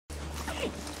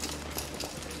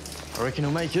I reckon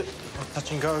he'll make it.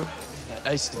 Touch and go.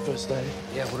 Ace the first day.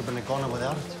 Yeah, would have been a goner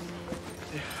without it.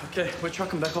 Yeah, okay, we're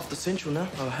trucking back off the Central now.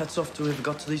 Hats off to whoever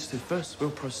got to these two first.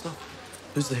 Real pro stuff.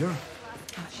 Who's the hero?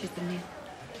 Oh, she's the man.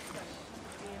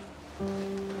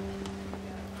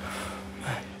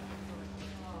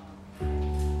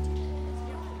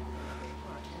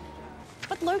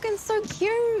 But Logan's so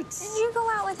cute. Did you go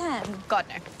out with him? God,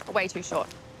 no. Way too short.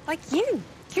 Like you.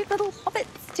 Cute little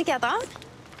hobbits together.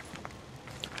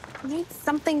 You need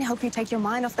something to help you take your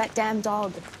mind off that damn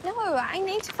dog. No, I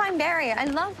need to find Barry. I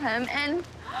love him, and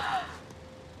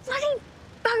bloody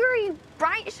buggery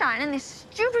bright shine and this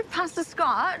stupid Pastor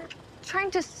Scott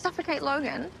trying to suffocate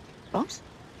Logan. What?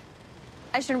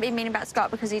 I shouldn't be mean about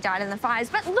Scott because he died in the fires,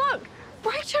 but look,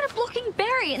 bright shine are blocking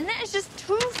Barry, and that is just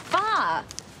too far.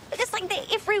 It's like they're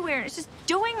everywhere, and it's just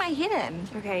doing my head in.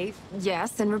 Okay,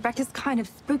 yes, and Rebekah's kind of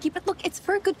spooky, but look, it's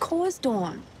for a good cause,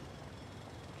 Dawn.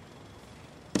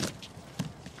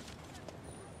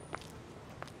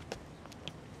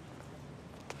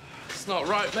 It's not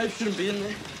right. Maeve shouldn't be in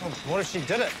there. Oh, what if she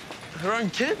did it? Her own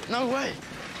kid? No way.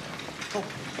 Oh,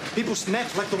 people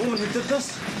snapped like the woman who did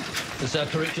this. This our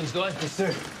corrections guy? Yes,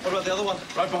 sir. What about the other one?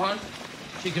 Right behind.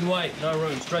 She can wait. No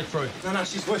room. Straight through. No,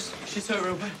 she's worse. She's hurt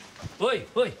real bad. Oi.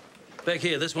 Back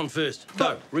here. This one first.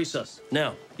 Go. Resus.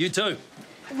 Now. You two.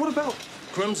 What about?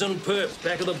 Crimson perps.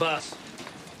 Back of the bus.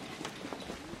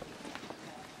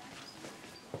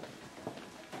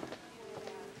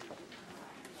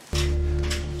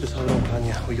 Just hold on,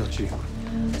 Pania. We got you.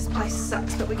 This place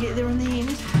sucks, but we get there in the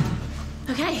end.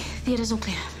 Okay, theatre's all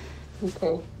clear.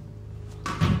 Okay.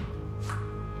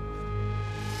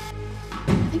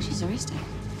 I think she's arrested.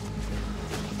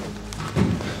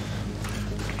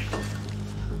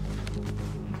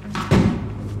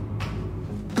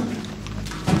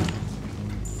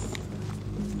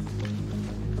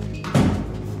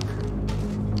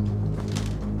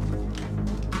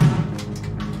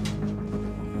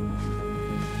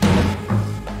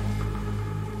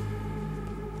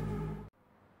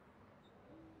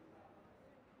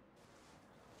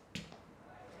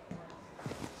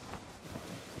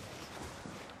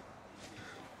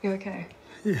 You okay?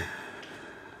 Yeah.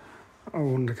 I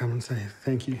wanted to come and say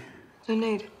thank you. No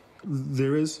need.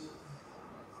 There is.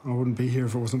 I wouldn't be here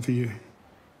if it wasn't for you.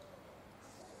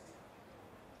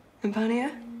 And Pania?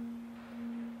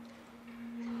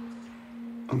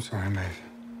 I'm sorry, Maeve.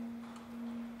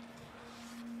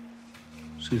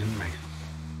 She didn't make it.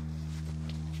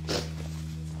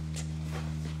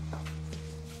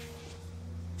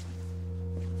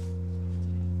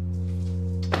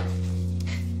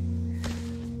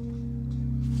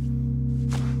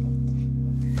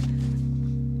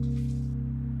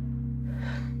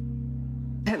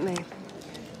 Hit me.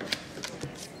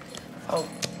 Oh.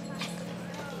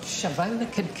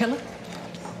 Shavola could kill it?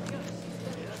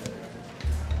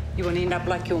 You want to end up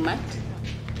like your mate?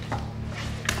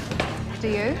 Do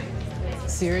you?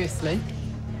 Seriously?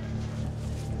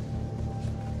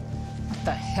 What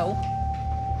the hell?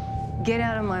 Get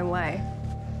out of my way.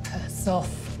 Piss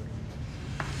off.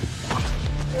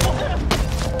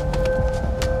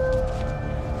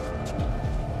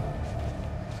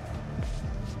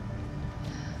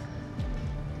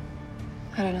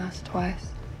 I don't ask twice.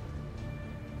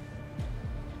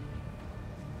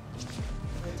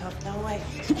 We're tough, no way.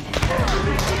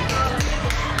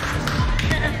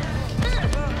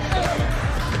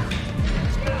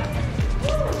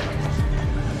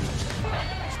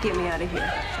 Get me out of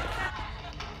here.